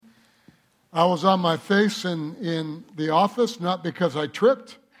I was on my face in the office, not because I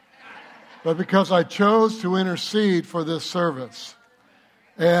tripped, but because I chose to intercede for this service.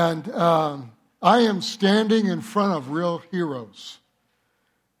 And I am standing in front of real heroes.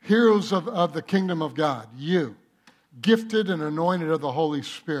 Heroes of the kingdom of God. You, gifted and anointed of the Holy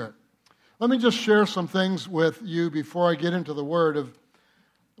Spirit. Let me just share some things with you before I get into the Word of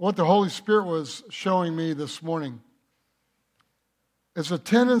what the Holy Spirit was showing me this morning. It's a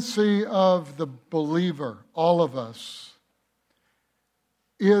tendency of the believer, all of us,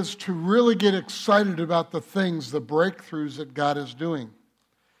 is to really get excited about the things, the breakthroughs that God is doing.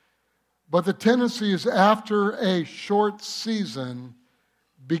 But the tendency is after a short season,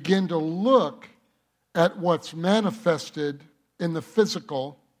 begin to look at what's manifested in the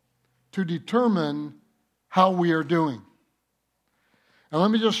physical to determine how we are doing. And let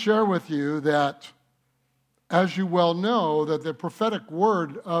me just share with you that, as you well know, that the prophetic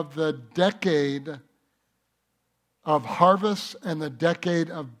word of the decade of harvest and the decade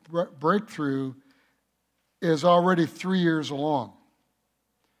of breakthrough is already 3 years along.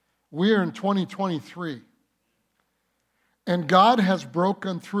 We are in 2023. And God has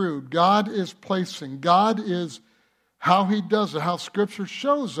broken through. God is placing. God is how He does it, how Scripture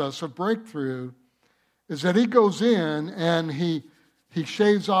shows us a breakthrough, is that He goes in and He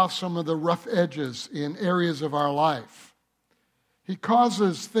shaves off some of the rough edges in areas of our life. He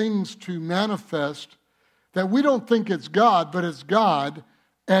causes things to manifest that we don't think it's God, but it's God,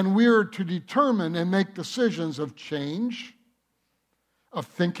 and we're to determine and make decisions of change, of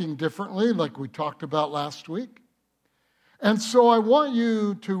thinking differently, like we talked about last week. And so I want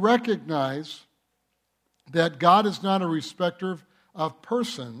you to recognize that God is not a respecter of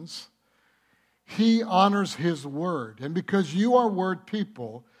persons. He honors His word. And because you are word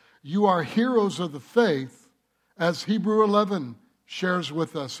people, you are heroes of the faith, as Hebrew 11 shares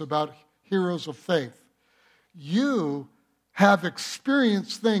with us about heroes of faith. You have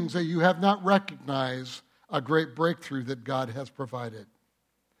experienced things that you have not recognized a great breakthrough that God has provided.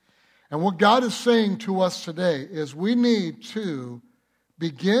 And what God is saying to us today is we need to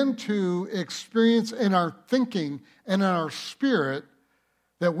begin to experience in our thinking and in our spirit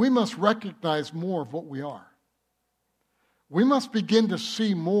that we must recognize more of what we are. We must begin to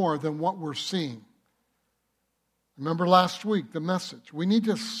see more than what we're seeing. Remember last week, the message. We need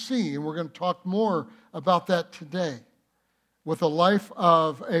to see, and we're going to talk more about that today, with the life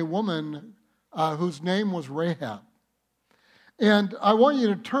of a woman whose name was Rahab. And I want you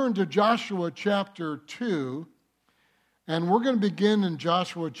to turn to Joshua chapter 2, and we're going to begin in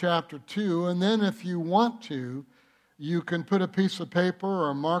Joshua chapter 2, and then if you want to, you can put a piece of paper or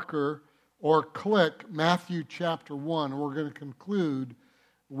a marker or click Matthew chapter 1. We're going to conclude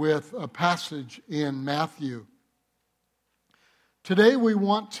with a passage in Matthew. Today we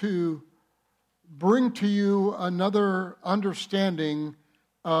want to bring to you another understanding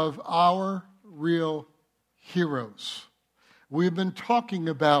of our real heroes. We've been talking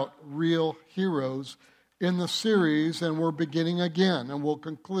about real heroes in the series, and we're beginning again, and we'll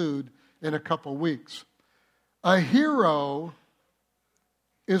conclude in a couple weeks. A hero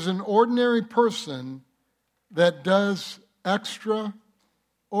is an ordinary person that does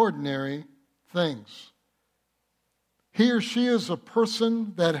extraordinary things. He or she is a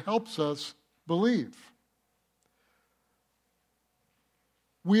person that helps us believe.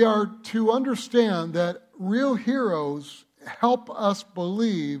 We are to understand that real heroes help us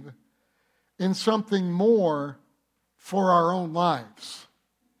believe in something more for our own lives.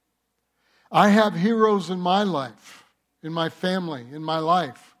 I have heroes in my life, in my family, in my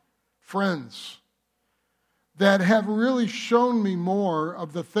life, friends, that have really shown me more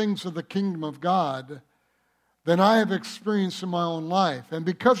of the things of the kingdom of God than I have experienced in my own life. And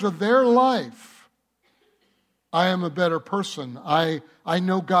because of their life, I am a better person. I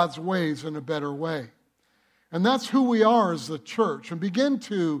know God's ways in a better way. And that's who we are as the church. And begin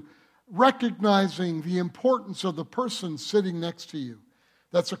to recognizing the importance of the person sitting next to you,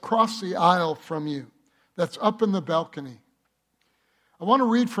 that's across the aisle from you, that's up in the balcony. I want to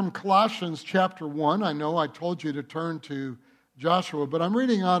read from Colossians chapter 1. I know I told you to turn to Joshua, but I'm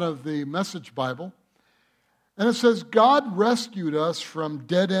reading out of the Message Bible. And it says, God rescued us from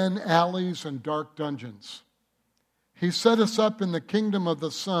dead-end alleys and dark dungeons. He set us up in the kingdom of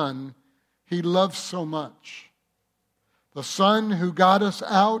the Son He loves so much. The Son who got us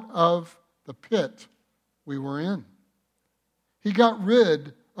out of the pit we were in. He got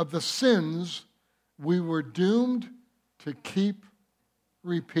rid of the sins we were doomed to keep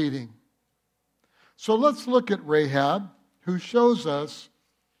repeating. So let's look at Rahab, who shows us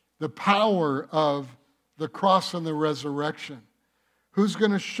the power of the cross and the resurrection, who's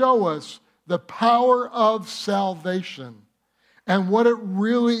going to show us the power of salvation and what it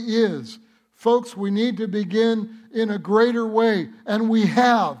really is. Folks, we need to begin in a greater way, and we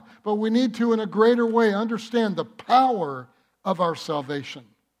have, but we need to, in a greater way, understand the power of our salvation.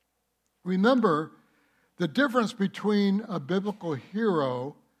 Remember, the difference between a biblical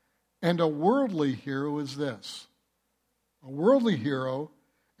hero and a worldly hero is this. A worldly hero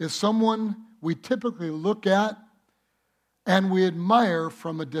is someone we typically look at and we admire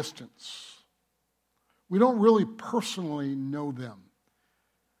from a distance. We don't really personally know them.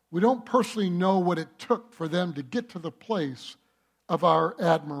 We don't personally know what it took for them to get to the place of our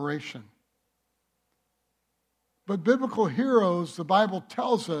admiration. But biblical heroes, the Bible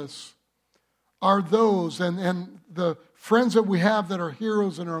tells us, are those, and the friends that we have that are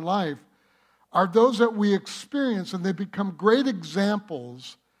heroes in our life, are those that we experience, and they become great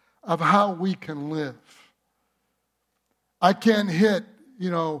examples of how we can live. I can't hit,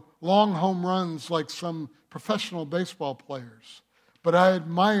 long home runs like some professional baseball players, but I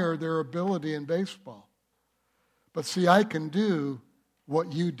admire their ability in baseball. But see, I can do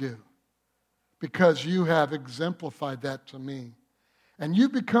what you do because you have exemplified that to me. And you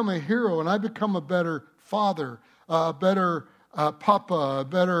become a hero, and I become a better father, a better papa, a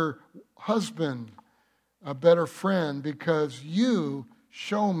better husband, a better friend, because you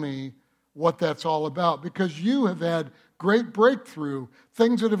show me what that's all about. Because you have had great breakthrough,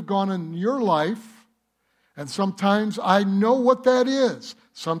 things that have gone in your life, and sometimes I know what that is.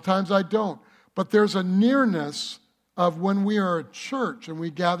 Sometimes I don't. But there's a nearness of when we are a church and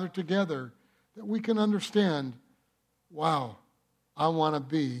we gather together that we can understand, wow, I want to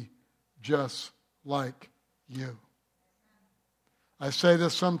be just like you. I say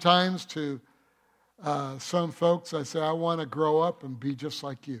this sometimes to some folks. I say, I want to grow up and be just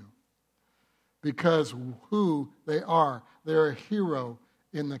like you. Because who they are. They're a hero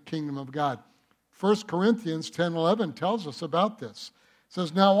in the kingdom of God. 1 Corinthians 10:11 tells us about this. It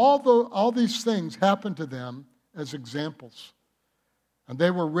says, now all these things happened to them as examples, and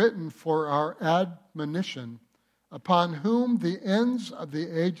they were written for our admonition, upon whom the ends of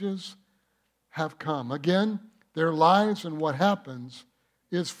the ages have come. Again, their lives and what happens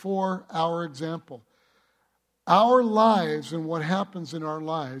is for our example. Our lives and what happens in our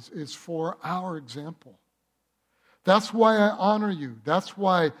lives is for our example. That's why I honor you. That's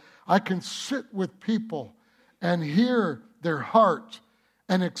why I can sit with people and hear their heart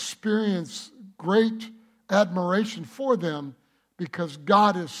and experience great admiration for them because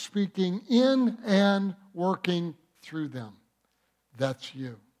God is speaking in and working through them. That's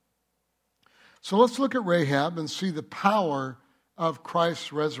you. So let's look at Rahab and see the power of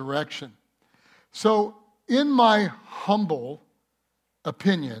Christ's resurrection. So in my humble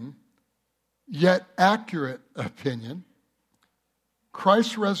opinion, yet accurate opinion,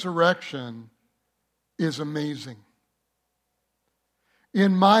 Christ's resurrection is amazing.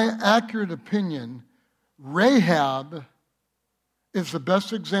 In my accurate opinion, Rahab is the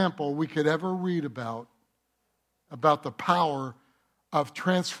best example we could ever read about the power of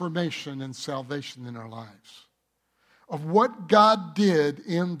transformation and salvation in our lives. Of what God did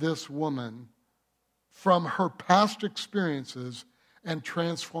in this woman from her past experiences and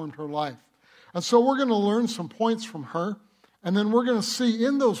transformed her life. And so we're going to learn some points from her, and then we're going to see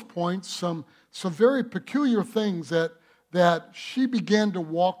in those points some very peculiar things that she began to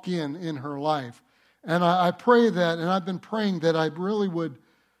walk in her life. And I pray that, and I've been praying that I really would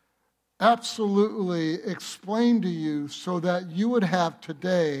absolutely explain to you so that you would have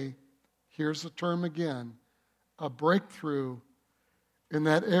today, here's the term again, a breakthrough in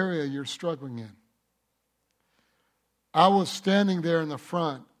that area you're struggling in. I was standing there in the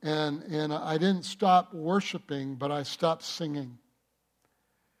front, and I didn't stop worshiping, but I stopped singing.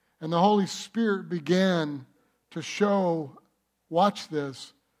 And the Holy Spirit began to show, watch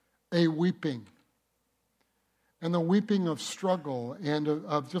this, a weeping. And the weeping of struggle and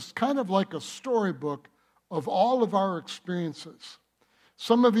of just kind of like a storybook of all of our experiences.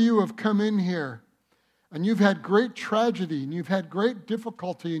 Some of you have come in here and you've had great tragedy and you've had great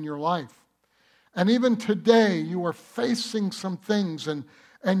difficulty in your life. And even today you are facing some things and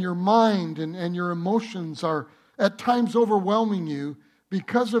your mind and your emotions are at times overwhelming you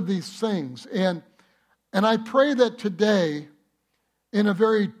because of these things. And I pray that today, in a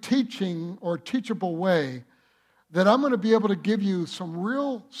very teaching or teachable way, that I'm going to be able to give you some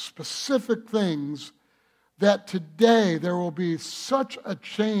real specific things that today there will be such a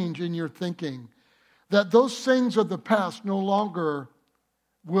change in your thinking that those things of the past no longer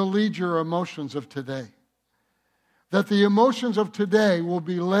will lead your emotions of today. That the emotions of today will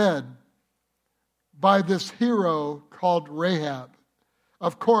be led by this hero called Rahab,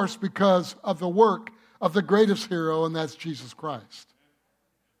 of course, because of the work of the greatest hero, and that's Jesus Christ.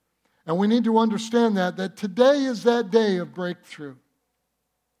 And we need to understand that today is that day of breakthrough.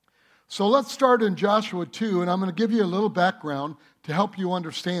 So let's start in Joshua 2, and I'm going to give you a little background to help you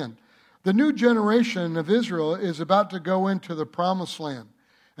understand. The new generation of Israel is about to go into the promised land.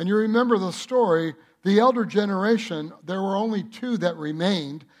 And you remember the story, the elder generation, there were only two that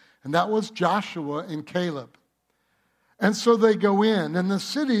remained, and that was Joshua and Caleb. And so they go in, and the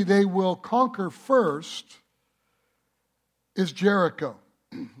city they will conquer first is Jericho.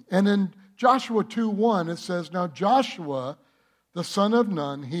 And in Joshua 2:1 it says, "Now Joshua, the son of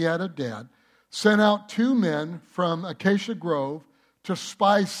Nun," he had a dad, "sent out 2 men from Acacia Grove to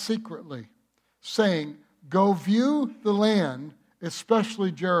spy secretly, saying, 'Go view the land,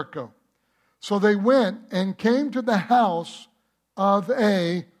 especially Jericho.' So they went and came to the house of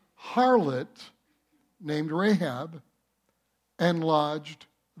a harlot named Rahab and lodged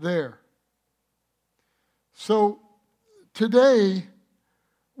there." So today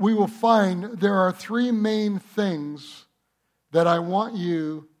we will find there are 3 main things that I want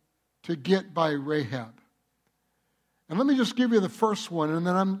you to get by Rahab. And let me just give you the first one, and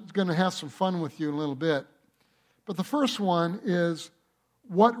then I'm going to have some fun with you in a little bit. But the first one is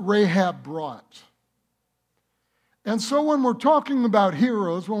what Rahab brought. And so when we're talking about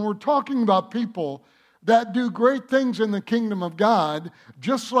heroes, when we're talking about people that do great things in the kingdom of God,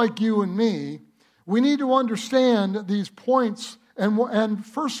 just like you and me, we need to understand these points and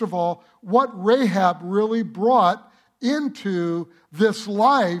first of all, what Rahab really brought into this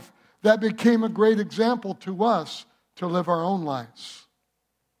life that became a great example to us to live our own lives.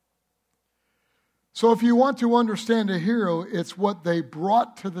 So if you want to understand a hero, it's what they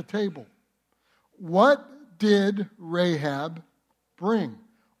brought to the table. What did Rahab bring?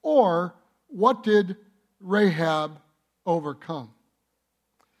 Or what did Rahab overcome?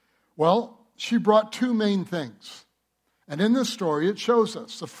 Well, she brought 2 main things. And in this story, it shows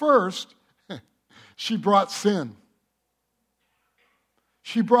us. The first, she brought sin.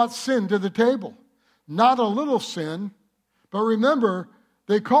 She brought sin to the table. Not a little sin, but remember,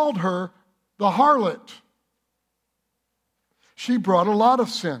 they called her the harlot. She brought a lot of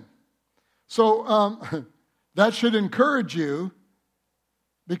sin. So that should encourage you,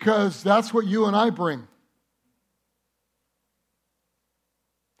 because that's what you and I bring.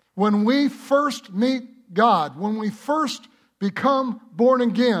 When we first meet God, when we first become born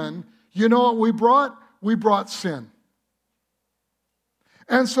again, you know what we brought? We brought sin.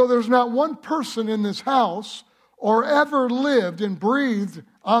 And so there's not one person in this house or ever lived and breathed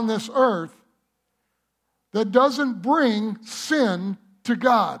on this earth that doesn't bring sin to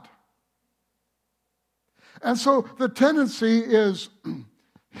God. And so the tendency is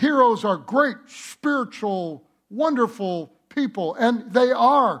heroes are great, spiritual, wonderful people, and they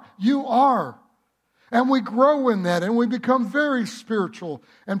are. You are. And we grow in that, and we become very spiritual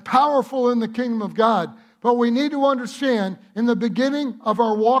and powerful in the kingdom of God. But we need to understand, in the beginning of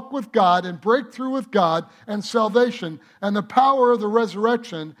our walk with God and breakthrough with God and salvation and the power of the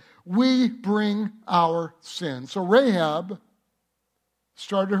resurrection, we bring our sin. So Rahab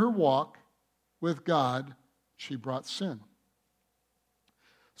started her walk with God. She brought sin.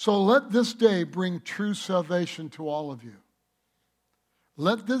 So let this day bring true salvation to all of you.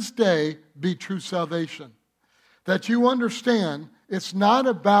 Let this day be true salvation. That you understand it's not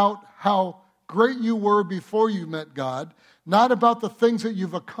about how great you were before you met God, not about the things that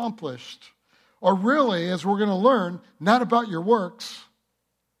you've accomplished, or really, as we're going to learn, not about your works.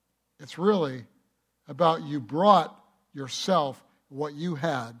 It's really about you brought yourself, what you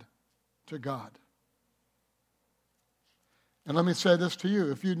had, to God. And let me say this to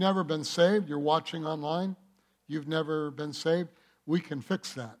you. If you've never been saved, you're watching online, you've never been saved, we can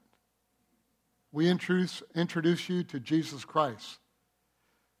fix that. We introduce you to Jesus Christ.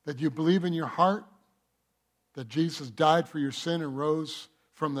 That you believe in your heart that Jesus died for your sin and rose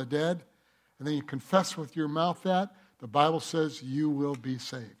from the dead, and then you confess with your mouth that, the Bible says you will be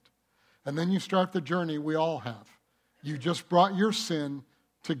saved. And then you start the journey we all have. You just brought your sin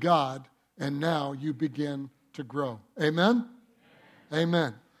to God, and now you begin to grow. Amen?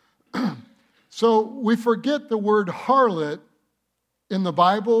 Amen. So we forget the word harlot in the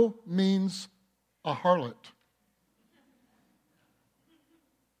Bible means a harlot.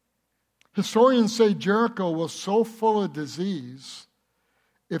 Historians say Jericho was so full of disease,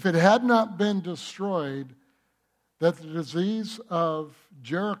 if it had not been destroyed, that the disease of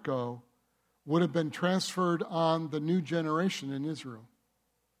Jericho would have been transferred on the new generation in Israel.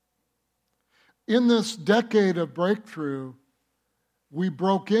 In this decade of breakthrough, we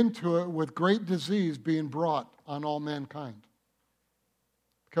broke into it with great disease being brought on all mankind.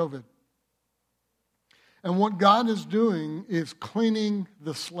 COVID. And what God is doing is cleaning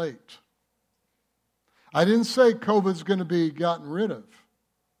the slate. I didn't say COVID's going to be gotten rid of.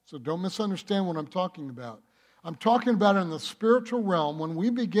 So don't misunderstand what I'm talking about. I'm talking about in the spiritual realm when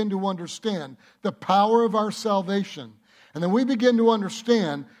we begin to understand the power of our salvation. And then we begin to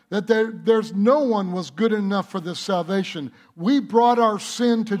understand that there's no one was good enough for this salvation. We brought our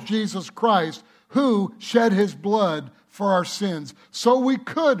sin to Jesus Christ, who shed his blood for our sins, so we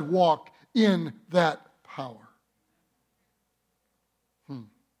could walk in that power.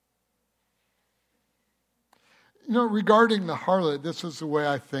 You know, regarding the harlot, this is the way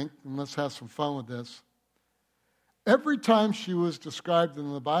I think, and let's have some fun with this. Every time she was described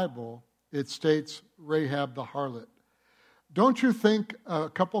in the Bible, it states Rahab the harlot. Don't you think a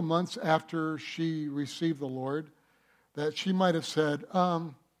couple months after she received the Lord that she might have said,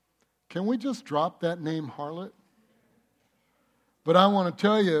 can we just drop that name harlot? But I want to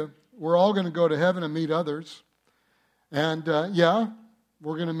tell you, we're all going to go to heaven and meet others. And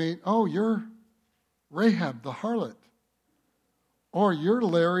we're going to meet, you're Rahab the harlot. Or you're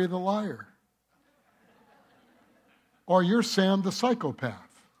Larry the liar. Or you're Sam the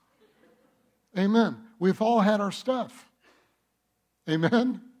psychopath. Amen. We've all had our stuff.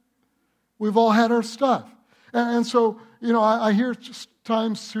 Amen? We've all had our stuff. And so, I hear just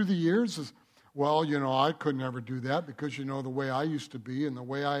times through the years, I could never do that because, the way I used to be and the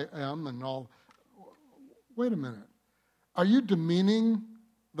way I am and all. Wait a minute. Are you demeaning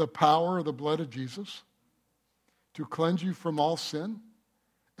the power of the blood of Jesus to cleanse you from all sin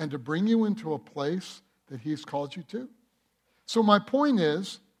and to bring you into a place that he's called you to? So my point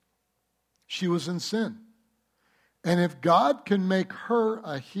is, she was in sin. And if God can make her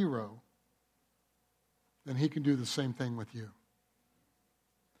a hero, then he can do the same thing with you.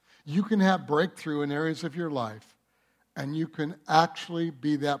 You can have breakthrough in areas of your life, and you can actually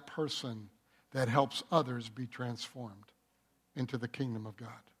be that person that helps others be transformed into the kingdom of God.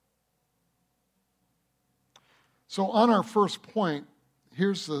 So on our first point,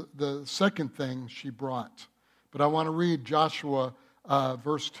 here's the second thing she brought. But I want to read Joshua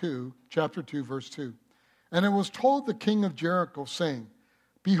chapter 2, verse 2. And it was told the king of Jericho, saying,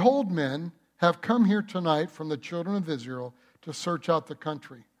 Behold, men have come here tonight from the children of Israel to search out the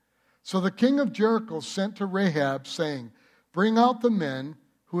country. So the king of Jericho sent to Rahab, saying, Bring out the men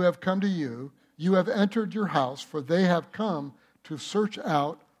who have come to you. You have entered your house, for they have come to search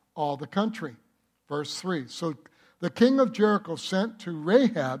out all the country. Verse 3. So the king of Jericho sent to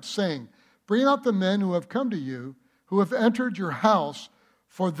Rahab, saying, Bring out the men who have come to you, who have entered your house,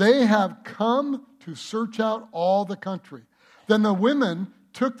 for they have come to search out all the country. Then the women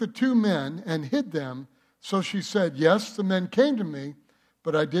took the two men and hid them. So she said, Yes, the men came to me,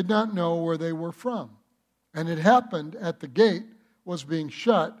 but I did not know where they were from. And it happened at the gate was being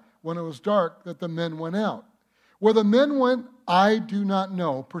shut when it was dark that the men went out. Where the men went, I do not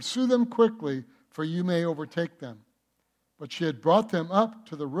know. Pursue them quickly, for you may overtake them. But she had brought them up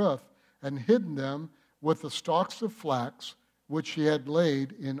to the roof and hidden them with the stalks of flax, which she had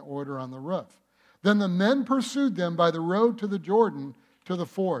laid in order on the roof. Then the men pursued them by the road to the Jordan, to the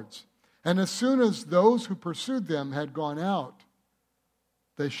fords. And as soon as those who pursued them had gone out,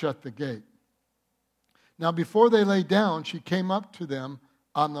 they shut the gate. Now before they lay down, she came up to them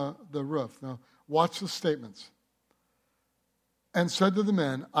on the roof. Now watch the statements. And said to the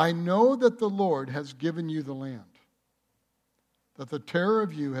men, I know that the Lord has given you the land, that the terror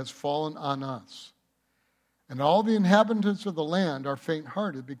of you has fallen on us. And all the inhabitants of the land are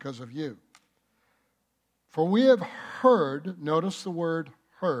faint-hearted because of you. For we have heard, notice the word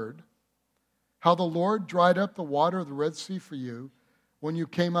heard, how the Lord dried up the water of the Red Sea for you when you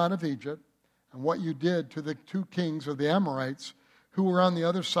came out of Egypt, and what you did to the two kings of the Amorites who were on the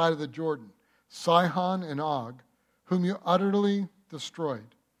other side of the Jordan, Sihon and Og, whom you utterly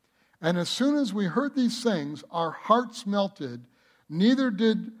destroyed. And as soon as we heard these things, our hearts melted, neither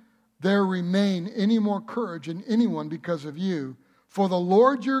did there remain any more courage in anyone because of you. For the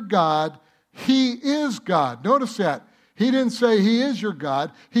Lord your God, he is God. Notice that. He didn't say he is your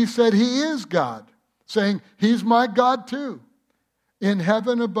God. He said he is God, saying he's my God too, in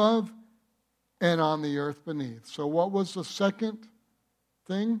heaven above and on the earth beneath. So what was the second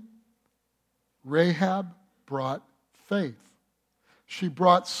thing? Rahab brought faith. She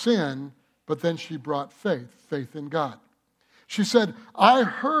brought sin, but then she brought faith in God. She said, I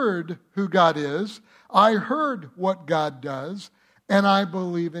heard who God is, I heard what God does, and I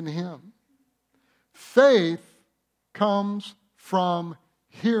believe in him. Faith comes from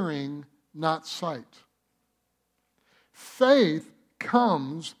hearing, not sight. Faith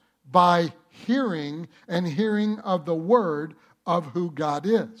comes by hearing, and hearing of the word of who God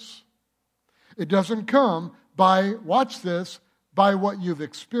is. It doesn't come by, watch this, by what you've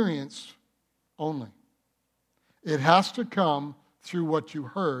experienced only. It has to come through what you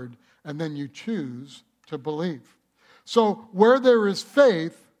heard, and then you choose to believe. So where there is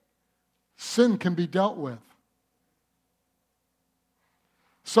faith, sin can be dealt with.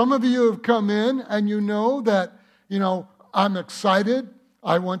 Some of you have come in and you know that, I'm excited.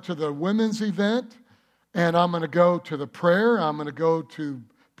 I went to the women's event and I'm going to go to the prayer. I'm going to go to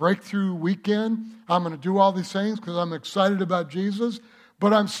breakthrough weekend. I'm going to do all these things because I'm excited about Jesus.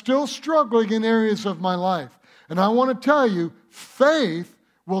 But I'm still struggling in areas of my life. And I want to tell you, faith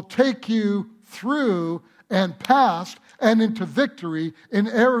will take you through and past and into victory in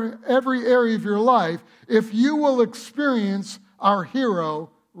every area of your life if you will experience our hero,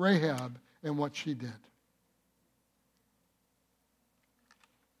 Rahab, and what she did.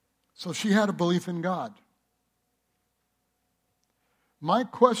 So she had a belief in God. My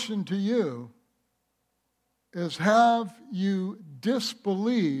question to you is, have you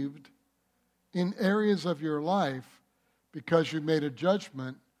disbelieved in areas of your life because you made a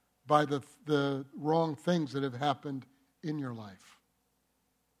judgment by the wrong things that have happened in your life?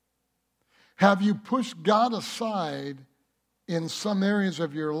 Have you pushed God aside in some areas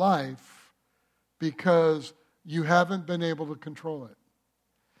of your life because you haven't been able to control it?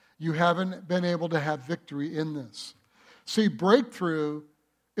 You haven't been able to have victory in this. See, breakthrough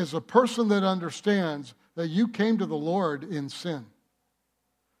is a person that understands that you came to the Lord in sin.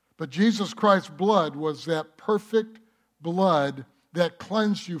 But Jesus Christ's blood was that perfect blood that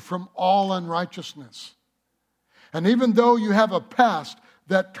cleansed you from all unrighteousness. And even though you have a past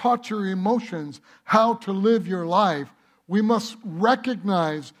that taught your emotions how to live your life, we must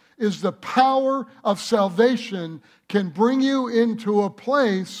recognize is the power of salvation can bring you into a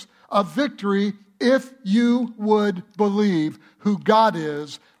place of victory if you would believe who God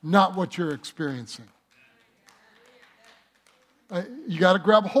is, not what you're experiencing. You got to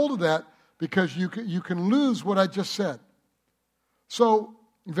grab hold of that because you can lose what I just said. So,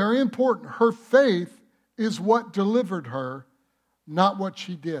 very important, her faith is what delivered her, not what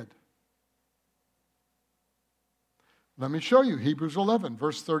she did. Let me show you Hebrews 11,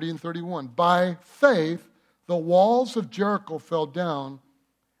 verse 30 and 31. By faith, the walls of Jericho fell down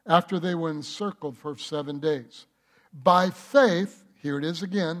after they were encircled for 7 days. By faith, here it is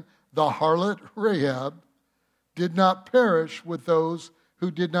again, the harlot Rahab did not perish with those who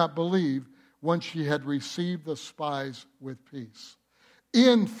did not believe when she had received the spies with peace.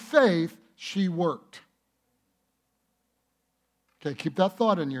 In faith, she worked. Okay, keep that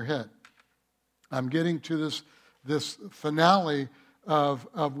thought in your head. I'm getting to this finale of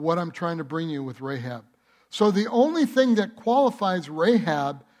what I'm trying to bring you with Rahab. So the only thing that qualifies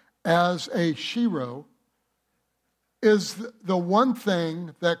Rahab as a shero is the one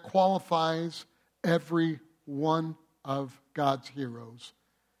thing that qualifies every one of God's heroes,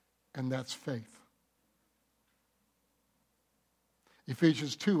 and that's faith.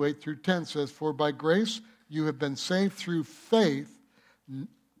 Ephesians 2, 8 through 10 says, For by grace you have been saved through faith,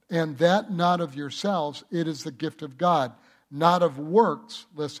 and that not of yourselves, it is the gift of God, not of works,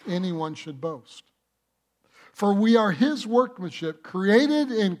 lest anyone should boast. For we are his workmanship,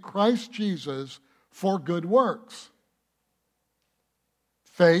 created in Christ Jesus for good works.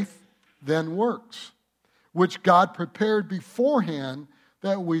 Faith, then works, which God prepared beforehand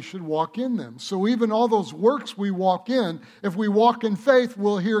that we should walk in them. So even all those works we walk in, if we walk in faith,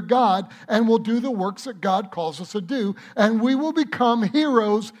 we'll hear God and we'll do the works that God calls us to do, and we will become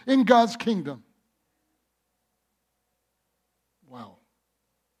heroes in God's kingdom. Wow.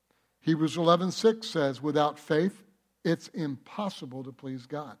 Hebrews 11:6 says, without faith, it's impossible to please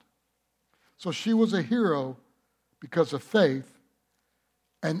God. So she was a hero because of faith,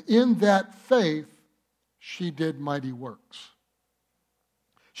 and in that faith, she did mighty works.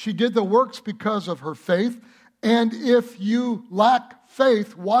 She did the works because of her faith, and if you lack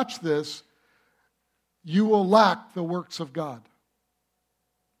faith, watch this, you will lack the works of God.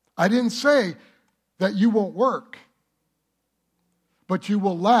 I didn't say that you won't work, but you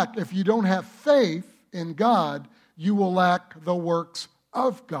will lack, if you don't have faith in God, you will lack the works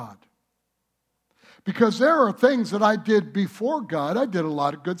of God. Because there are things that I did before God. I did a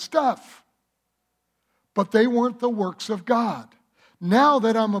lot of good stuff, but they weren't the works of God. Now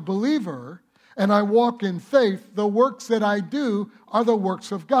that I'm a believer and I walk in faith, the works that I do are the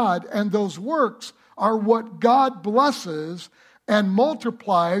works of God, and those works are what God blesses and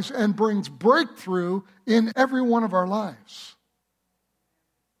multiplies and brings breakthrough in every one of our lives.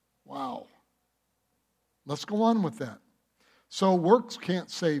 Wow. Let's go on with that. So works can't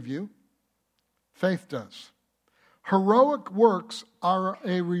save you. Faith does. Heroic works are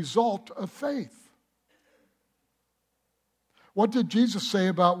a result of faith. What did Jesus say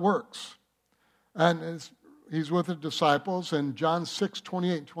about works? And he's with the disciples, and John 6,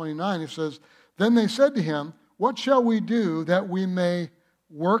 28 and 29, he says, "Then they said to him, 'What shall we do that we may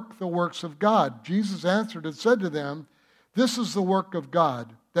work the works of God?' Jesus answered and said to them, 'This is the work of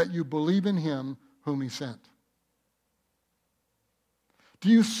God, that you believe in him whom he sent.'" Do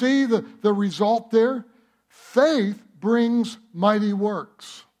you see the result there? Faith brings mighty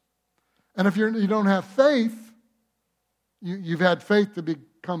works. And if you don't have faith, you've had faith to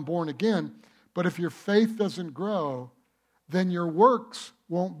become born again, but if your faith doesn't grow, then your works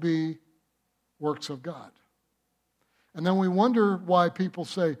won't be works of God. And then we wonder why people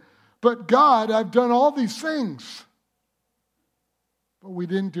say, "But God, I've done all these things." But we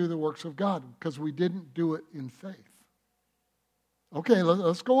didn't do the works of God because we didn't do it in faith. Okay,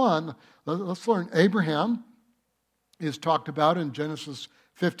 let's go on. Let's learn. Abraham is talked about in Genesis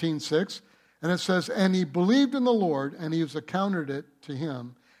 15:6, and it says, "And he believed in the Lord, and he was accounted it to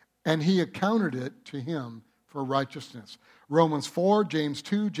him, and he accounted it to him for righteousness." Romans 4, James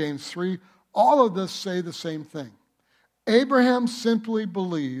 2, James 3, all of this say the same thing. Abraham simply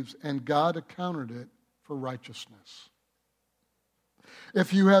believes, and God accounted it for righteousness.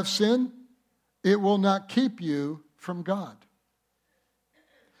 If you have sin, it will not keep you from God.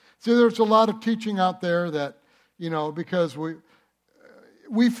 See, there's a lot of teaching out there that, because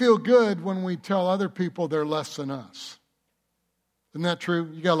we feel good when we tell other people they're less than us. Isn't that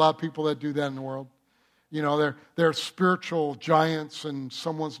true? You got a lot of people that do that in the world. They're spiritual giants, and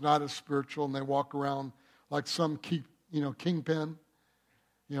someone's not as spiritual, and they walk around like some kingpin.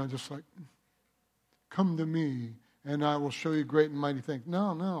 Just like, "Come to me, and I will show you great and mighty things."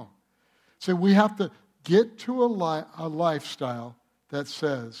 No. See, we have to get to a lifestyle that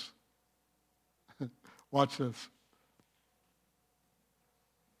says, watch this,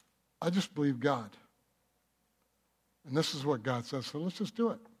 "I just believe God. And this is what God says, so let's just do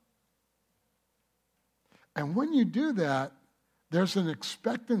it." And when you do that, there's an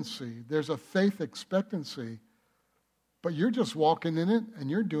expectancy. There's a faith expectancy. But you're just walking in it,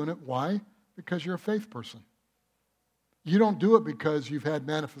 and you're doing it. Why? Because you're a faith person. You don't do it because you've had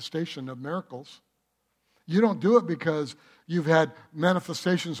manifestation of miracles. You don't do it because you've had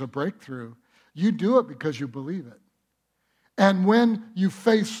manifestations of breakthrough. You do it because you believe it. And when you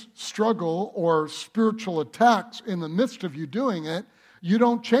face struggle or spiritual attacks in the midst of you doing it, you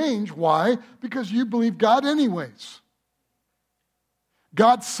don't change. Why? Because you believe God anyways.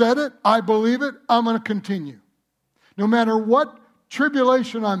 God said it. I believe it. I'm going to continue. No matter what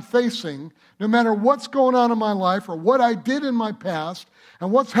tribulation I'm facing, no matter what's going on in my life or what I did in my past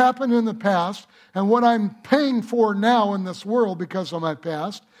and what's happened in the past and what I'm paying for now in this world because of my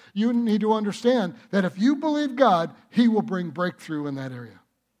past, you need to understand that if you believe God, he will bring breakthrough in that area.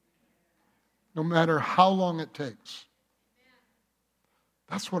 No matter how long it takes.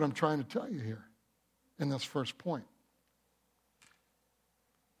 That's what I'm trying to tell you here in this first point.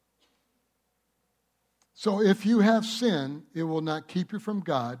 So if you have sin, it will not keep you from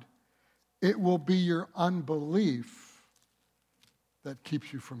God. It will be your unbelief that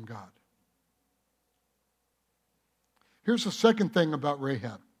keeps you from God. Here's the second thing about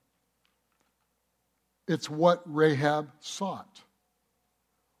Rahab. It's what Rahab sought.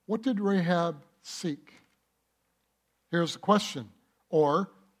 What did Rahab seek? Here's the question.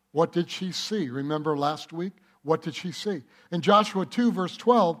 Or, what did she see? Remember last week? What did she see? In Joshua 2, verse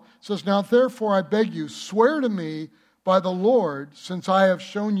 12, it says, "Now therefore I beg you, swear to me by the Lord, since I have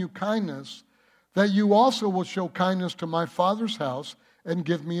shown you kindness, that you also will show kindness to my father's house and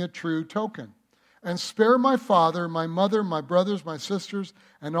give me a true token. And spare my father, my mother, my brothers, my sisters,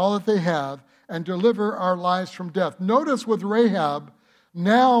 and all that they have, and deliver our lives from death." Notice with Rahab,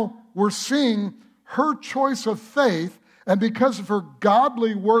 now we're seeing her choice of faith, and because of her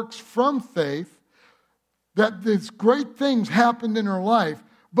godly works from faith, that these great things happened in her life.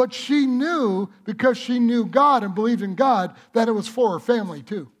 But she knew, because she knew God and believed in God, that it was for her family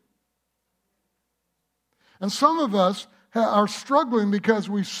too. And some of us are struggling because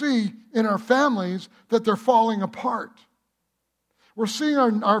we see in our families that they're falling apart. We're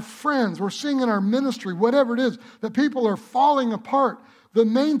seeing our friends, we're seeing in our ministry, whatever it is, that people are falling apart. The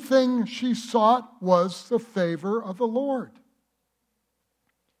main thing she sought was the favor of the Lord.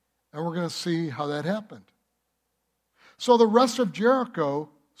 And we're going to see how that happened. So the rest of Jericho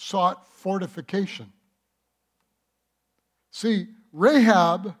sought fortification. See,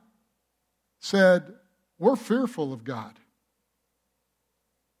 Rahab said, "We're fearful of God.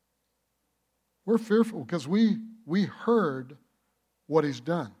 We're fearful because we heard what he's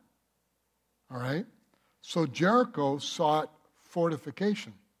done." All right? So Jericho sought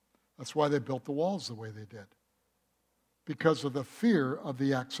fortification. That's why they built the walls the way they did. Because of the fear of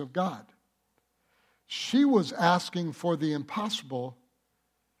the acts of God. She was asking for the impossible,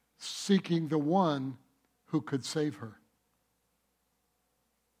 seeking the one who could save her.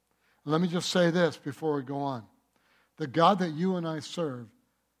 Let me just say this before we go on. The God that you and I serve,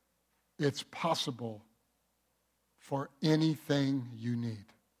 it's possible for anything you need.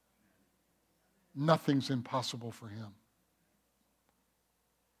 Nothing's impossible for him.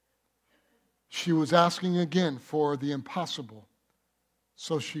 She was asking again for the impossible,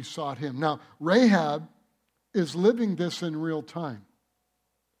 so she sought him. Now, Rahab is living this in real time.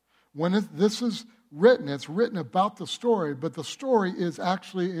 When this is written, it's written about the story, but the story is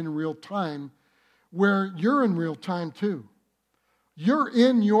actually in real time, where you're in real time too. You're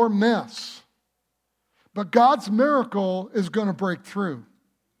in your mess. But God's miracle is going to break through.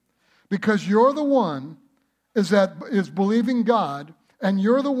 Because you're the one that is believing God, and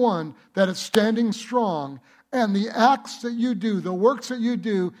you're the one that is standing strong, and the acts that you do, the works that you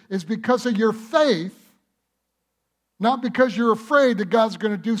do, is because of your faith, not because you're afraid that God's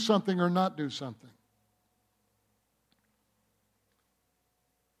going to do something or not do something.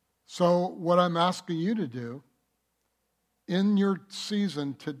 So what I'm asking you to do in your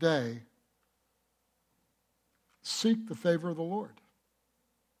season today, seek the favor of the Lord.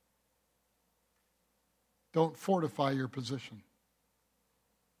 Don't fortify your position.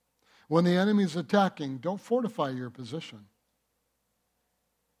 When the enemy is attacking, don't fortify your position.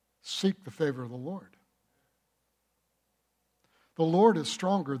 Seek the favor of the Lord. The Lord is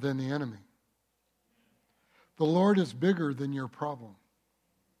stronger than the enemy. The Lord is bigger than your problem.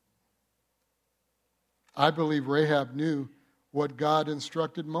 I believe Rahab knew what God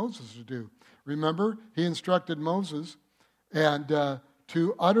instructed Moses to do. Remember, he instructed Moses and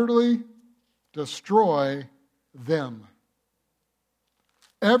to utterly destroy them.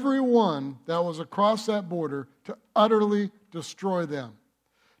 Everyone that was across that border, to utterly destroy them.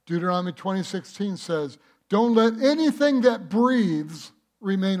 Deuteronomy 20:16 says, don't let anything that breathes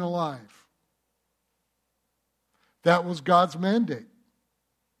remain alive. That was God's mandate.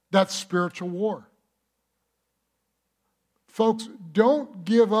 That's spiritual war. Folks, don't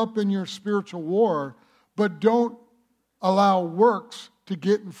give up in your spiritual war, but don't allow works to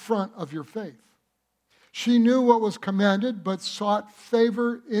get in front of your faith. She knew what was commanded, but sought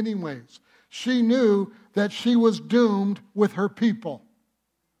favor anyways. She knew that she was doomed with her people.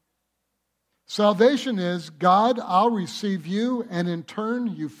 Salvation is, God, I'll receive you, and in turn,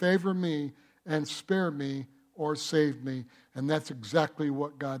 you favor me and spare me or save me. And that's exactly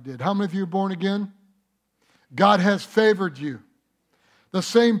what God did. How many of you are born again? God has favored you. The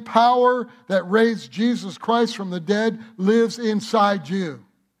same power that raised Jesus Christ from the dead lives inside you,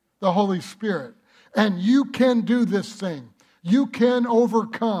 the Holy Spirit. And you can do this thing. You can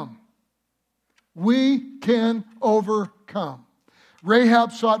overcome. We can overcome.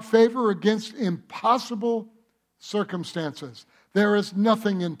 Rahab sought favor against impossible circumstances. There is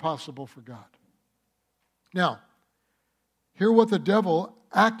nothing impossible for God. Now, hear what the devil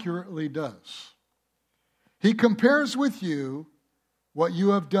accurately does. He compares with you what you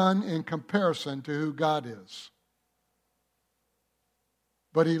have done in comparison to who God is.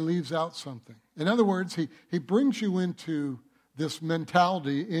 But he leaves out something. In other words, he brings you into this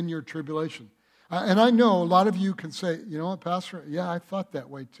mentality in your tribulation. And I know a lot of you can say, you know what, Pastor? Yeah, I thought that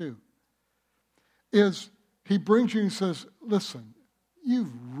way too. He brings you and says, listen,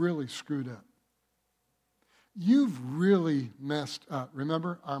 you've really screwed up. You've really messed up.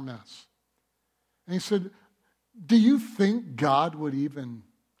 Remember our mess. And he said, do you think God would even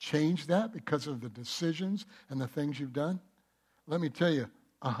change that because of the decisions and the things you've done? Let me tell you,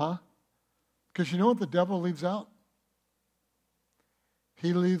 Because you know what the devil leaves out?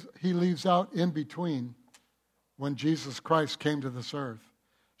 He leaves out in between when Jesus Christ came to this earth,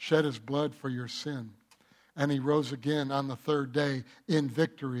 shed his blood for your sin, and he rose again on the third day in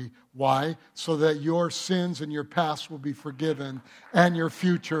victory. Why? So that your sins and your past will be forgiven and your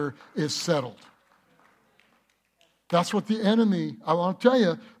future is settled. That's what the enemy, I want to tell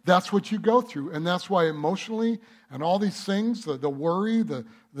you, that's what you go through. And that's why emotionally and all these things, the worry,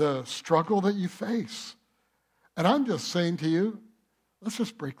 the struggle that you face. And I'm just saying to you, let's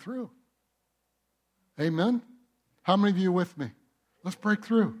just break through. Amen? How many of you are with me? Let's break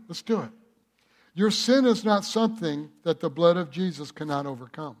through. Let's do it. Your sin is not something that the blood of Jesus cannot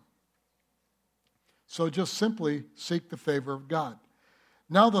overcome. So just simply seek the favor of God.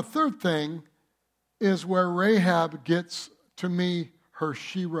 Now the third thing is where Rahab gets, to me, her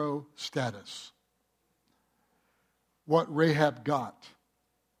shero status. What Rahab got.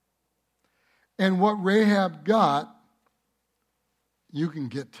 And what Rahab got, you can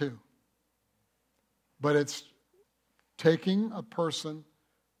get too. But it's taking a person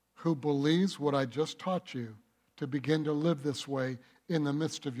who believes what I just taught you to begin to live this way in the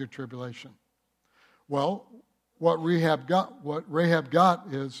midst of your tribulation. Well, what Rahab got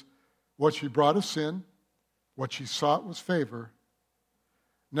is what she brought as sin, what she sought was favor.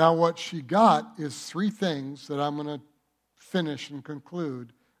 Now what she got is three things that I'm going to finish and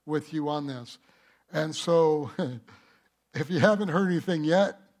conclude with you on this. And so, if you haven't heard anything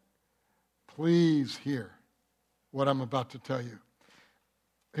yet, please hear what I'm about to tell you.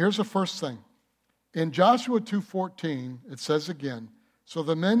 Here's the first thing. In Joshua 2:14, it says again, so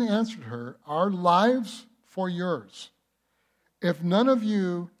the men answered her, our lives for yours. If none of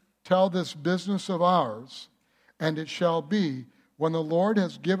you tell this business of ours, and it shall be, when the Lord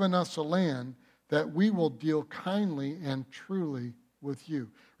has given us a land, that we will deal kindly and truly with you.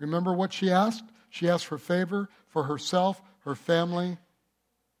 Remember what she asked? She asked for favor for herself, her family,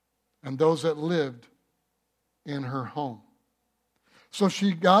 and those that lived in her home. So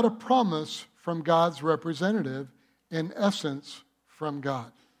she got a promise from God's representative, in essence, from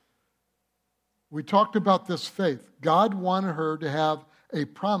God. We talked about this faith. God wanted her to have a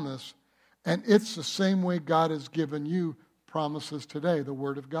promise, and it's the same way God has given you promises today, the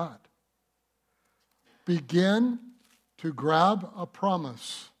Word of God. Begin to grab a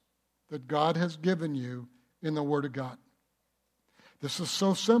promise that God has given you in the Word of God. This is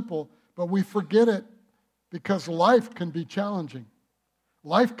so simple, but we forget it because life can be challenging.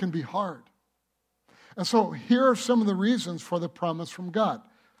 Life can be hard. And so here are some of the reasons for the promise from God.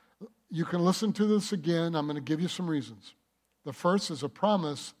 You can listen to this again. I'm going to give you some reasons. The first is a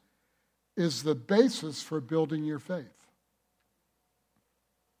promise is the basis for building your faith.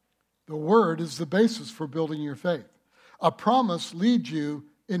 The Word is the basis for building your faith. A promise leads you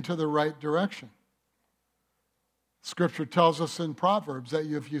into the right direction. Scripture tells us in Proverbs that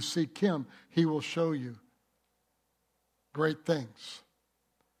if you seek Him, He will show you great things.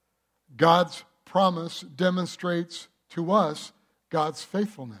 God's promise demonstrates to us God's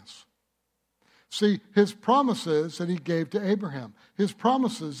faithfulness. See, His promises that He gave to Abraham, His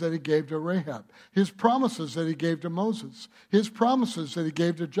promises that He gave to Rahab, His promises that He gave to Moses, His promises that He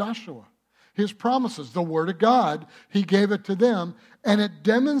gave to Joshua, His promises, the Word of God, He gave it to them, and it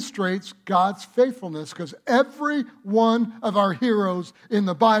demonstrates God's faithfulness because every one of our heroes in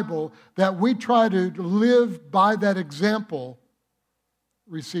the Bible that we try to live by that example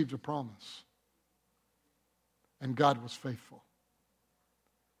received a promise. And God was faithful.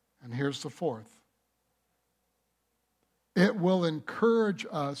 And here's the fourth. It will encourage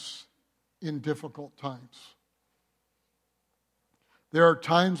us in difficult times. There are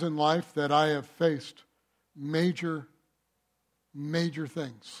times in life that I have faced major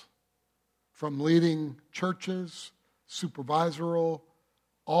things. From leading churches, supervisoral,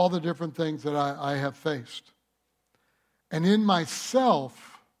 all the different things that I have faced. And in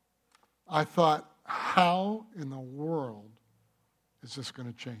myself, I thought, how in the world is this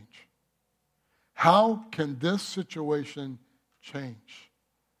going to change? How can this situation change?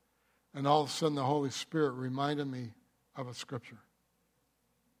 And all of a sudden the Holy Spirit reminded me of a scripture.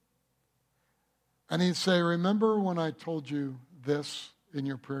 And He'd say, remember when I told you this in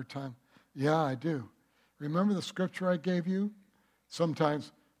your prayer time? Yeah, I do. Remember the scripture I gave you?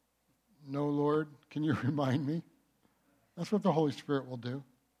 Sometimes, no, Lord, can you remind me? That's what the Holy Spirit will do.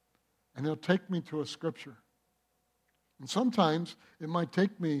 And He'll take me to a scripture. And sometimes it might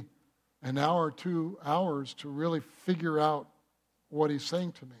take me an hour or 2 hours to really figure out what He's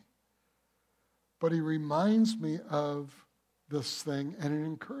saying to me. But He reminds me of this thing and it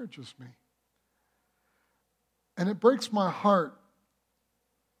encourages me. And it breaks my heart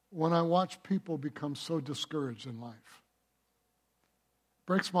when I watch people become so discouraged in life. It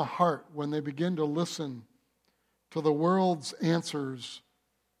breaks my heart when they begin to listen to the world's answers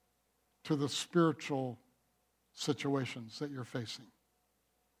to the spiritual situations that you're facing.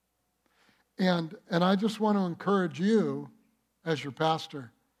 And I just want to encourage you as your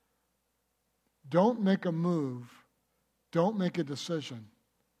pastor, don't make a move, don't make a decision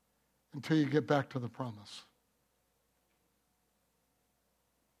until you get back to the promise.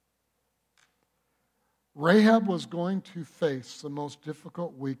 Rahab was going to face the most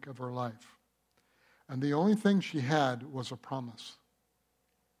difficult week of her life. And the only thing she had was a promise.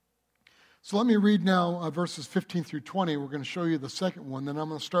 So let me read now verses 15 through 20. We're going to show you the second one. Then I'm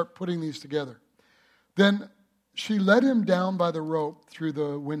going to start putting these together. Then she led him down by the rope through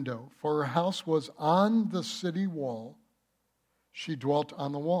the window, for her house was on the city wall. She dwelt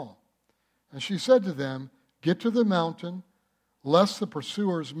on the wall. And she said to them, get to the mountain, lest the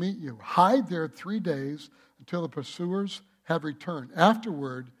pursuers meet you. Hide there 3 days until the pursuers have returned.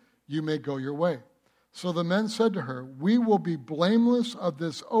 Afterward, you may go your way. So the men said to her, we will be blameless of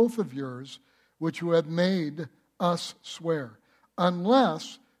this oath of yours, which you have made us swear,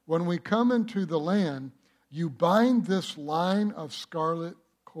 unless when we come into the land, you bind this line of scarlet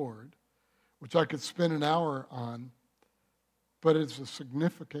cord, which I could spend an hour on, but it's a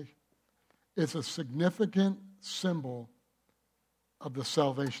significant symbol of the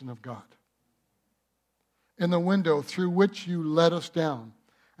salvation of God. In the window through which you let us down.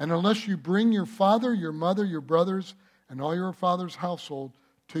 And unless you bring your father, your mother, your brothers, and all your father's household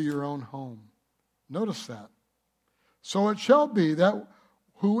to your own home. Notice that. So it shall be that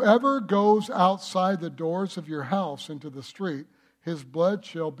whoever goes outside the doors of your house into the street, his blood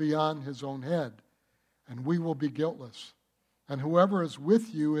shall be on his own head, and we will be guiltless. And whoever is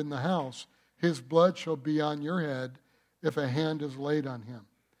with you in the house, his blood shall be on your head if a hand is laid on him.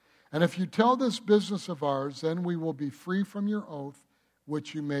 And if you tell this business of ours, then we will be free from your oath,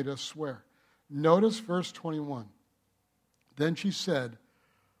 which you made us swear. Notice verse 21. Then she said,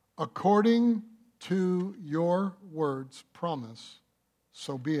 according to your words, promise,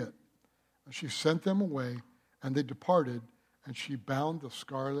 so be it. And she sent them away, and they departed, and she bound the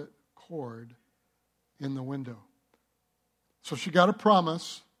scarlet cord in the window. So she got a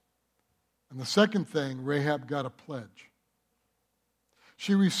promise, and the second thing, Rahab got a pledge.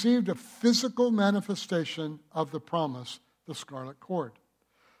 She received a physical manifestation of the promise, the scarlet cord.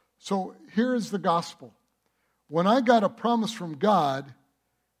 So here is the gospel. When I got a promise from God,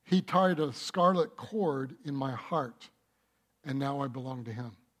 he tied a scarlet cord in my heart, and now I belong to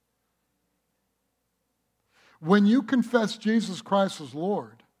him. When you confess Jesus Christ as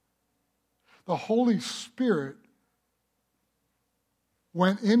Lord, the Holy Spirit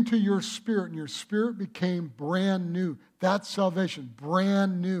went into your spirit, and your spirit became brand new. That's salvation,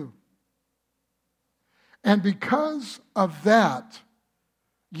 brand new. And because of that,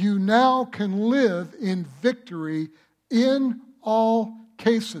 you now can live in victory in all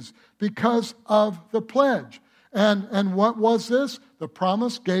cases because of the pledge. And what was this? The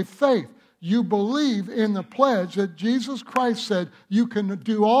promise gave faith. You believe in the pledge that Jesus Christ said you can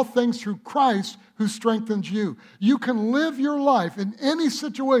do all things through Christ who strengthens you. You can live your life in any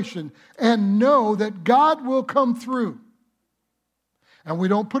situation and know that God will come through. And we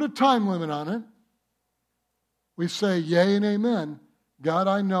don't put a time limit on it. We say yay and amen. God,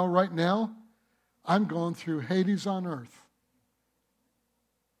 I know right now I'm going through Hades on earth.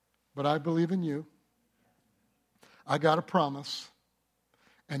 But I believe in you. I got a promise.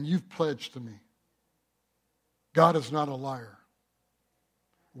 And you've pledged to me. God is not a liar.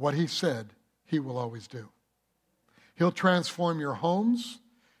 What he said, he will always do. He'll transform your homes.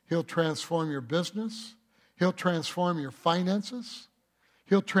 He'll transform your business. He'll transform your finances.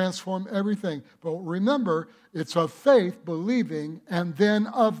 He'll transform everything. But remember, it's of faith, believing, and then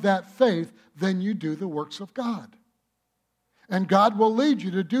of that faith, then you do the works of God. And God will lead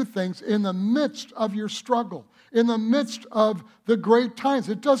you to do things in the midst of your struggle, in the midst of the great times.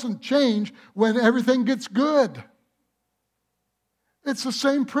 It doesn't change when everything gets good. It's the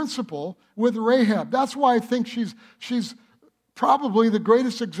same principle with Rahab. That's why I think she's probably the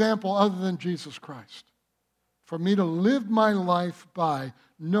greatest example other than Jesus Christ. For me to live my life by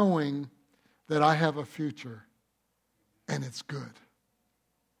knowing that I have a future and it's good.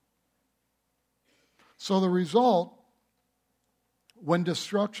 So the result, when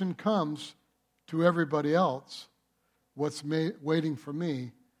destruction comes to everybody else, what's waiting for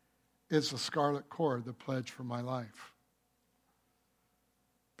me is the scarlet cord, the pledge for my life.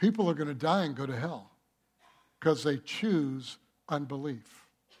 People are going to die and go to hell because they choose unbelief.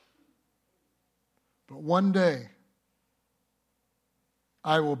 But one day,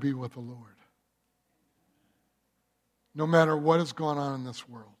 I will be with the Lord. No matter what has gone on in this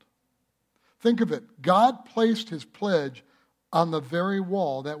world. Think of it. God placed his pledge on the very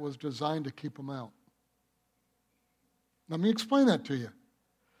wall that was designed to keep him out. Let me explain that to you.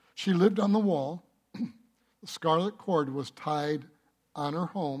 She lived on the wall. The scarlet cord was tied on her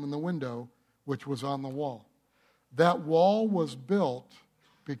home in the window, which was on the wall. That wall was built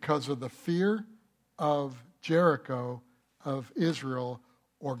because of the fear of Jericho, of Israel,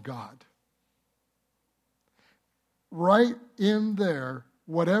 or God. Right in there,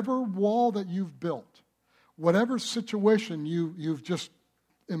 whatever wall that you've built, whatever situation you've just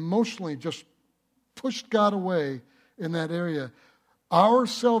emotionally just pushed God away in that area, our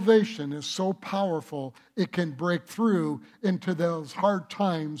salvation is so powerful, it can break through into those hard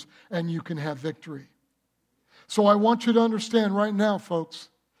times and you can have victory. So I want you to understand right now, folks,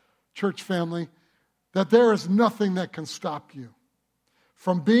 church family, that there is nothing that can stop you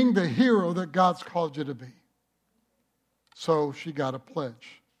from being the hero that God's called you to be. So she got a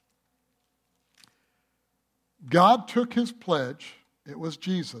pledge. God took his pledge, it was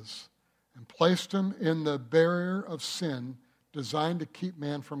Jesus, and placed him in the barrier of sin designed to keep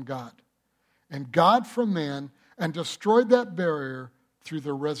man from God, and God from man, and destroyed that barrier through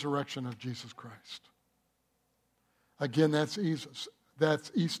the resurrection of Jesus Christ. Again, that's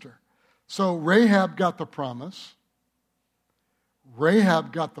Easter. So Rahab got the promise.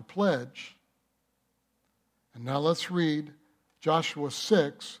 Rahab got the pledge. And now let's read Joshua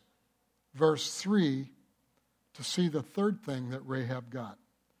 6, verse 3, to see the third thing that Rahab got.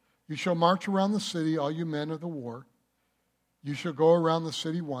 You shall march around the city, all you men of the war. You shall go around the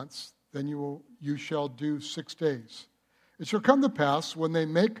city once, then you shall do 6 days. It shall come to pass, when they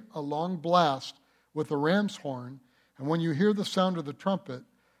make a long blast with the ram's horn, and when you hear the sound of the trumpet,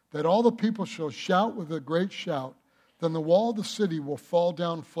 that all the people shall shout with a great shout, then the wall of the city will fall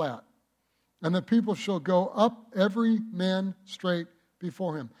down flat, and the people shall go up every man straight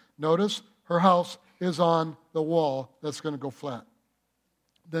before him. Notice, her house is on the wall that's going to go flat.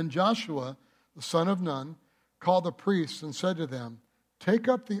 Then Joshua, the son of Nun, called the priests and said to them, take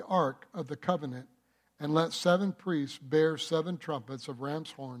up the ark of the covenant, and let 7 priests bear 7 trumpets of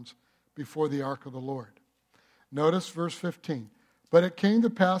ram's horns before the ark of the Lord. Notice verse 15. But it came to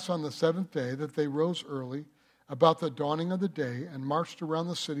pass on the 7th day that they rose early, about the dawning of the day, and marched around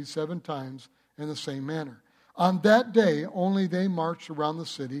the city 7 times in the same manner. On that day only they marched around the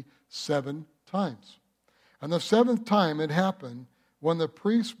city 7 times. And the 7th time it happened, when the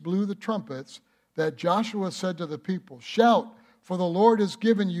priests blew the trumpets, that Joshua said to the people, shout, for the Lord has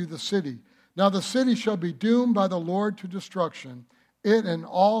given you the city. Now the city shall be doomed by the Lord to destruction, it and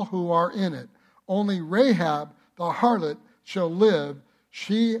all who are in it. Only Rahab the harlot shall live,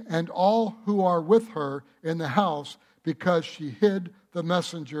 she and all who are with her in the house, because she hid the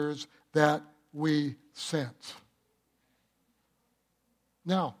messengers that we sent.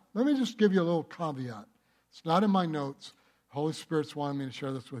 Now, let me just give you a little caveat. It's not in my notes. Holy Spirit's wanting me to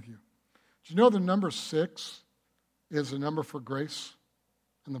share this with you. Do you know the number 6 is a number for grace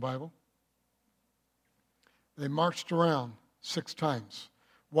in the Bible? They marched around 6 times.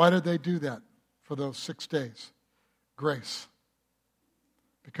 Why did they do that for those 6 days? Grace.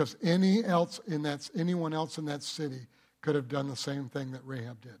 Because anyone else in that city could have done the same thing that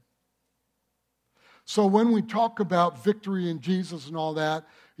Rahab did. So when we talk about victory in Jesus and all that,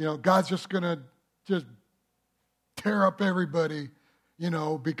 God's just going to just tear up everybody,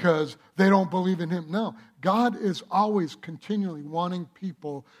 because they don't believe in him. No, God is always continually wanting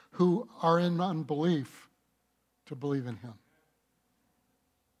people who are in unbelief to believe in him.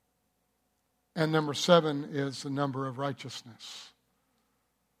 And number 7 is the number of righteousness.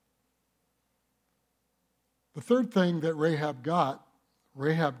 The third thing that Rahab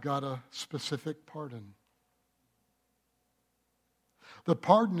got a specific pardon. The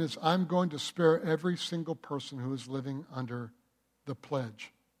pardon is, I'm going to spare every single person who is living under the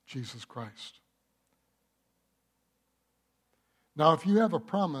pledge, Jesus Christ. Now, if you have a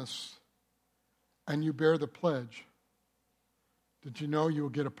promise and you bear the pledge, did you know you will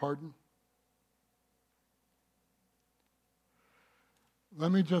get a pardon?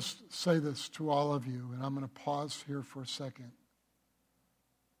 Let me just say this to all of you, and I'm going to pause here for a second.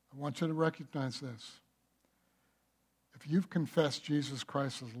 I want you to recognize this. If you've confessed Jesus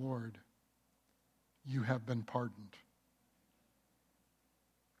Christ as Lord, you have been pardoned.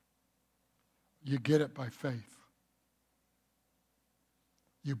 You get it by faith.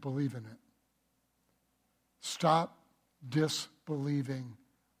 You believe in it. Stop disbelieving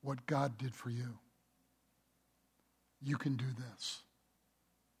what God did for you. You can do this.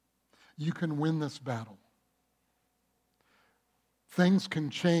 You can win this battle. Things can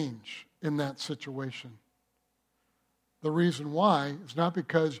change in that situation. The reason why is not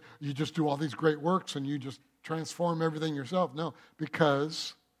because you just do all these great works and you just transform everything yourself. No,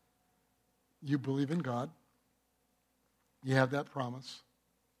 because you believe in God. You have that promise.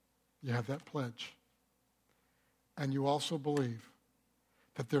 You have that pledge. And you also believe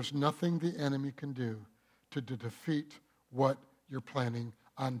that there's nothing the enemy can do to defeat what you're planning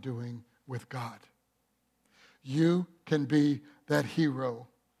on doing with God. You can be that hero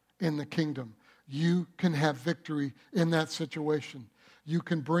in the kingdom. You can have victory in that situation. You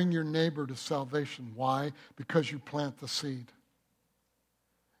can bring your neighbor to salvation. Why? Because you plant the seed.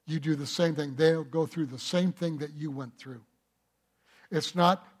 You do the same thing. They'll go through the same thing that you went through. It's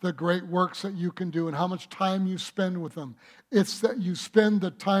not the great works that you can do and how much time you spend with them. It's that you spend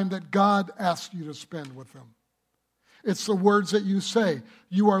the time that God asked you to spend with them. It's the words that you say.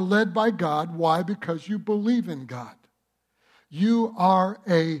 You are led by God. Why? Because you believe in God. You are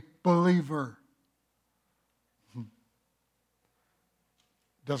a believer.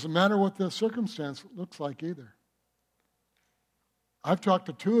 Doesn't matter what the circumstance looks like either. I've talked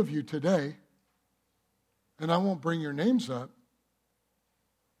to two of you today, and I won't bring your names up,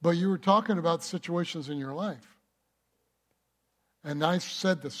 but you were talking about situations in your life. And I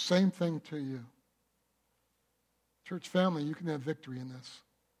said the same thing to you. Church family, you can have victory in this.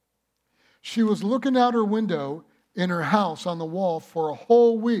 She was looking out her window in her house on the wall for a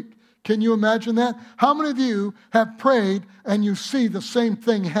whole week. Can you imagine that? How many of you have prayed and you see the same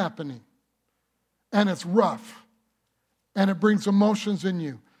thing happening? And it's rough. And it brings emotions in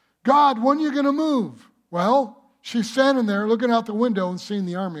you. God, when are you going to move? Well, she's standing there looking out the window and seeing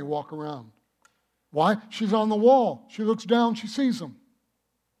the army walk around. Why? She's on the wall. She looks down, she sees them.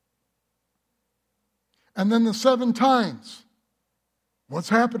 And then the 7 times. What's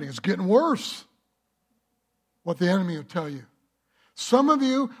happening? It's getting worse. What the enemy will tell you. Some of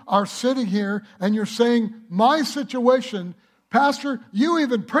you are sitting here and you're saying, my situation, Pastor, you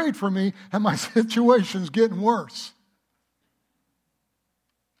even prayed for me and my situation's getting worse.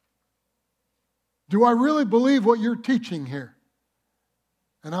 Do I really believe what you're teaching here?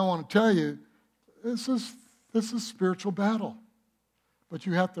 And I want to tell you, this is spiritual battle. But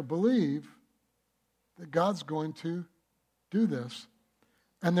you have to believe that God's going to do this.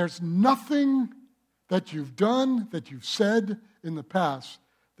 And there's nothing that you've done, that you've said in the past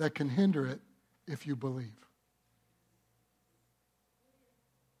that can hinder it if you believe.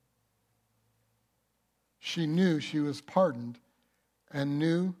 She knew she was pardoned and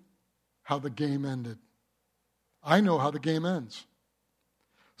knew how the game ended. I know how the game ends.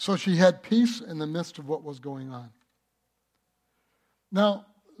 So she had peace in the midst of what was going on. Now,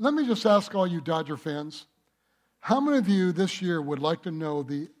 let me just ask all you Dodger fans, how many of you this year would like to know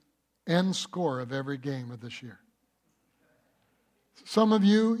the end score of every game of this year? Some of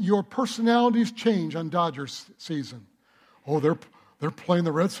you, your personalities change on Dodgers season. Oh, they're playing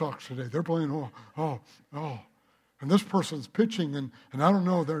the Red Sox today. They're playing, oh. And this person's pitching, and I don't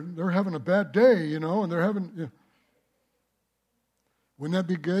know, they're having a bad day, and they're having... Wouldn't that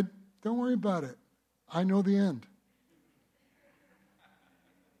be good? Don't worry about it. I know the end.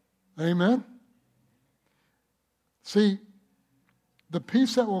 Amen? See, the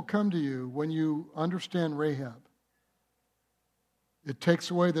peace that will come to you when you understand Rahab, it takes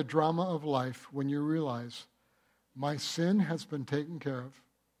away the drama of life when you realize my sin has been taken care of.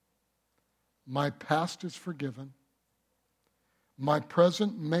 My past is forgiven. My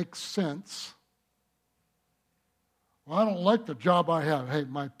present makes sense. Well, I don't like the job I have. Hey,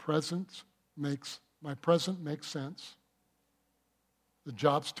 my present makes sense. The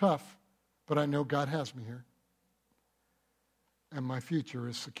job's tough, but I know God has me here. And my future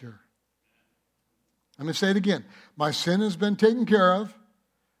is secure. Let me say it again. My sin has been taken care of.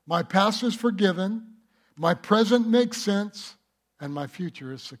 My past is forgiven. My present makes sense. And my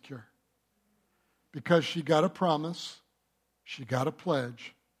future is secure. Because she got a promise, she got a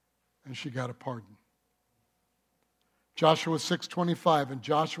pledge, and she got a pardon. Joshua 6:25, and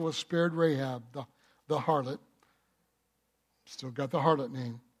Joshua spared Rahab, the harlot, still got the harlot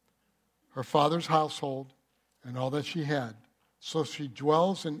name, her father's household, and all that she had. So she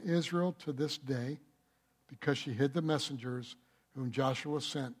dwells in Israel to this day because she hid the messengers whom Joshua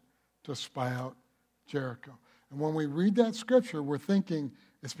sent to spy out Jericho. And when we read that scripture, we're thinking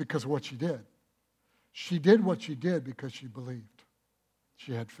it's because of what she did. She did what she did because she believed.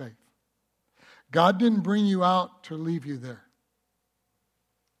 She had faith. God didn't bring you out to leave you there.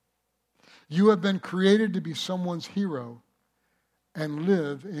 You have been created to be someone's hero and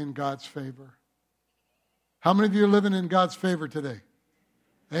live in God's favor. How many of you are living in God's favor today?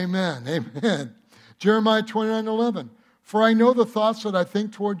 Amen. Amen. Jeremiah 29:11. For I know the thoughts that I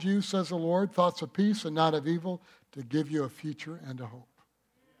think toward you, says the Lord, thoughts of peace and not of evil, to give you a future and a hope.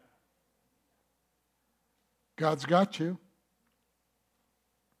 God's got you.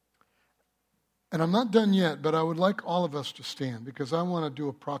 And I'm not done yet, but I would like all of us to stand because I want to do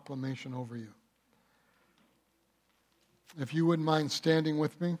a proclamation over you. If you wouldn't mind standing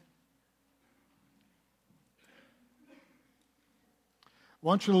with me. I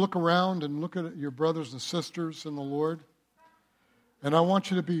want you to look around and look at your brothers and sisters in the Lord. And I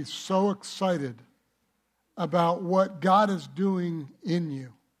want you to be so excited about what God is doing in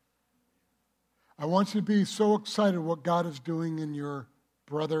you. I want you to be so excited what God is doing in your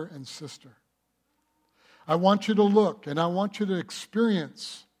brother and sister. I want you to look and I want you to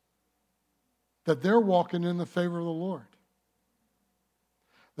experience that they're walking in the favor of the Lord.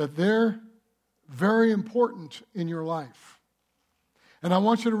 That very important in your life. And I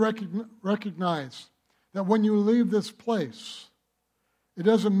want you to recognize that when you leave this place, it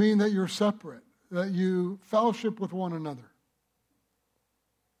doesn't mean that you're separate, that you fellowship with one another,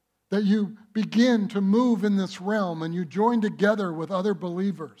 that you begin to move in this realm and you join together with other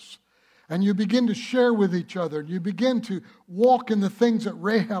believers and you begin to share with each other. And you begin to walk in the things that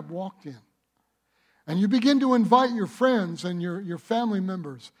Rahab walked in. And you begin to invite your friends and your family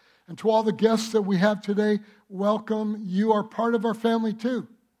members. And to all the guests that we have today, welcome. You are part of our family too.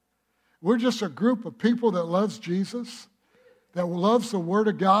 We're just a group of people that loves Jesus, that loves the Word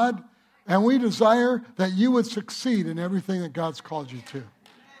of God, and we desire that you would succeed in everything that God's called you to.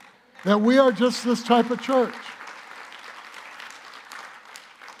 That we are just this type of church.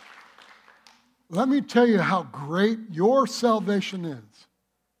 Let me tell you how great your salvation is,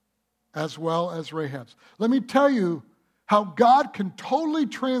 as well as Rahab's. Let me tell you how God can totally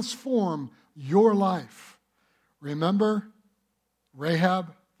transform your life. Remember,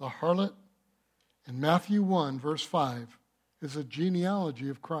 Rahab, the harlot, in Matthew 1, verse 5, is a genealogy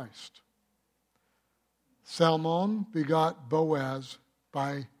of Christ. Salmon begot Boaz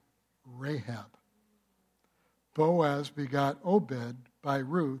by Rahab. Boaz begot Obed by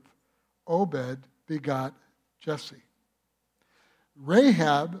Ruth. Obed begot Jesse.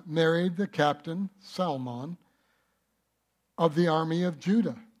 Rahab married the captain, Salmon, of the army of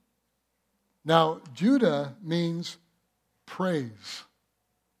Judah. Now, Judah means praise.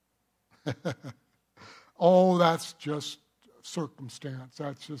 Oh, that's just circumstance.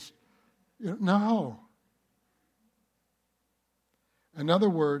 That's just, no. In other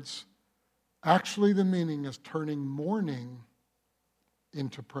words, actually the meaning is turning mourning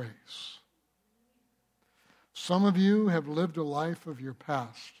into praise. Some of you have lived a life of your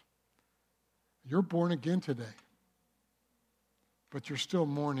past. You're born again today, but you're still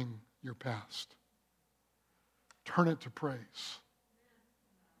mourning your past. Turn it to praise.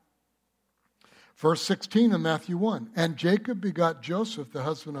 Verse 16 of Matthew 1, and Jacob begot Joseph, the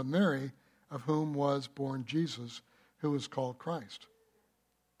husband of Mary, of whom was born Jesus, who is called Christ.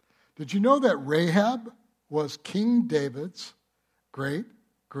 Did you know that Rahab was King David's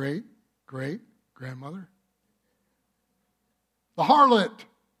great-great-great-grandmother? The harlot.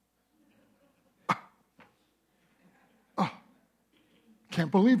 Can't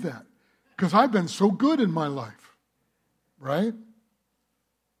believe that. Because I've been so good in my life. Right?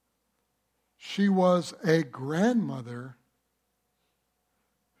 She was a grandmother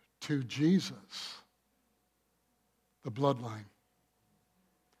to Jesus. The bloodline.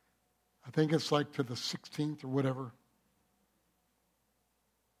 I think it's like to the 16th or whatever.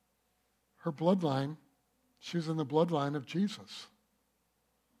 Her bloodline, she was in the bloodline of Jesus.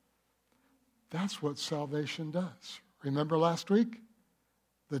 That's what salvation does. Remember last week?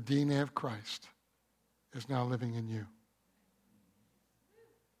 The DNA of Christ is now living in you.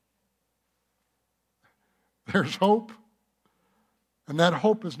 There's hope. And that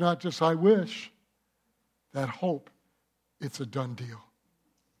hope is not just I wish. That hope, it's a done deal.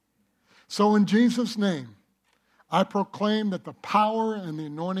 So in Jesus' name, I proclaim that the power and the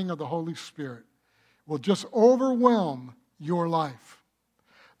anointing of the Holy Spirit will just overwhelm your life.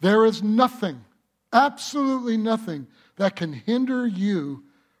 There is nothing, absolutely nothing, that can hinder you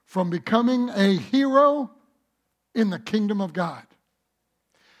from becoming a hero in the kingdom of God.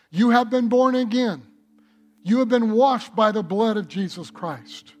 You have been born again. You have been washed by the blood of Jesus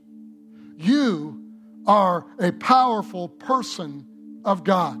Christ. You are a powerful person of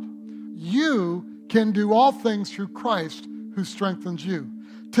God. You can do all things through Christ who strengthens you.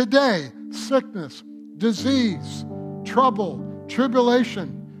 Today, sickness, disease, trouble,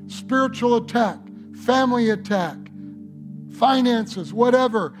 tribulation, spiritual attack, family attack, finances,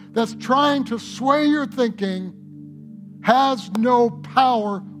 whatever that's trying to sway your thinking has no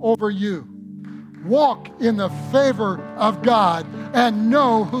power over you. Walk in the favor of God and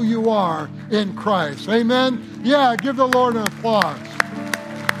know who you are in Christ. Amen? Yeah, give the Lord an applause.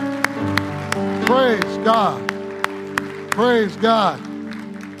 Praise God. Praise God.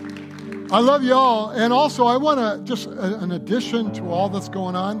 I love you all. And also, I want to, just an addition to all that's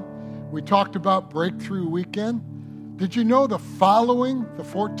going on, we talked about Breakthrough Weekend. Did you know the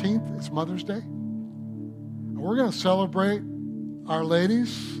 14th, is Mother's Day? We're going to celebrate our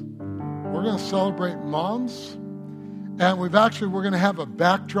ladies. We're going to celebrate moms. And we're going to have a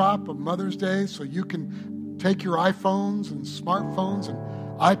backdrop of Mother's Day so you can take your iPhones and smartphones and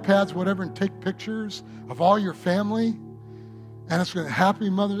iPads, whatever, and take pictures of all your family. And it's going to happy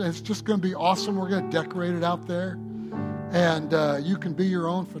Mother's Day. It's just going to be awesome. We're going to decorate it out there. And you can be your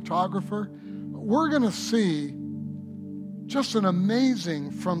own photographer. We're going to see just an amazing,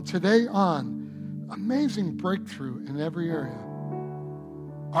 from today on, amazing breakthrough in every area.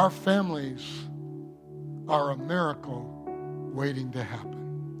 Our families are a miracle waiting to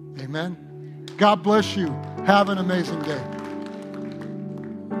happen. Amen. God bless you. Have an amazing day.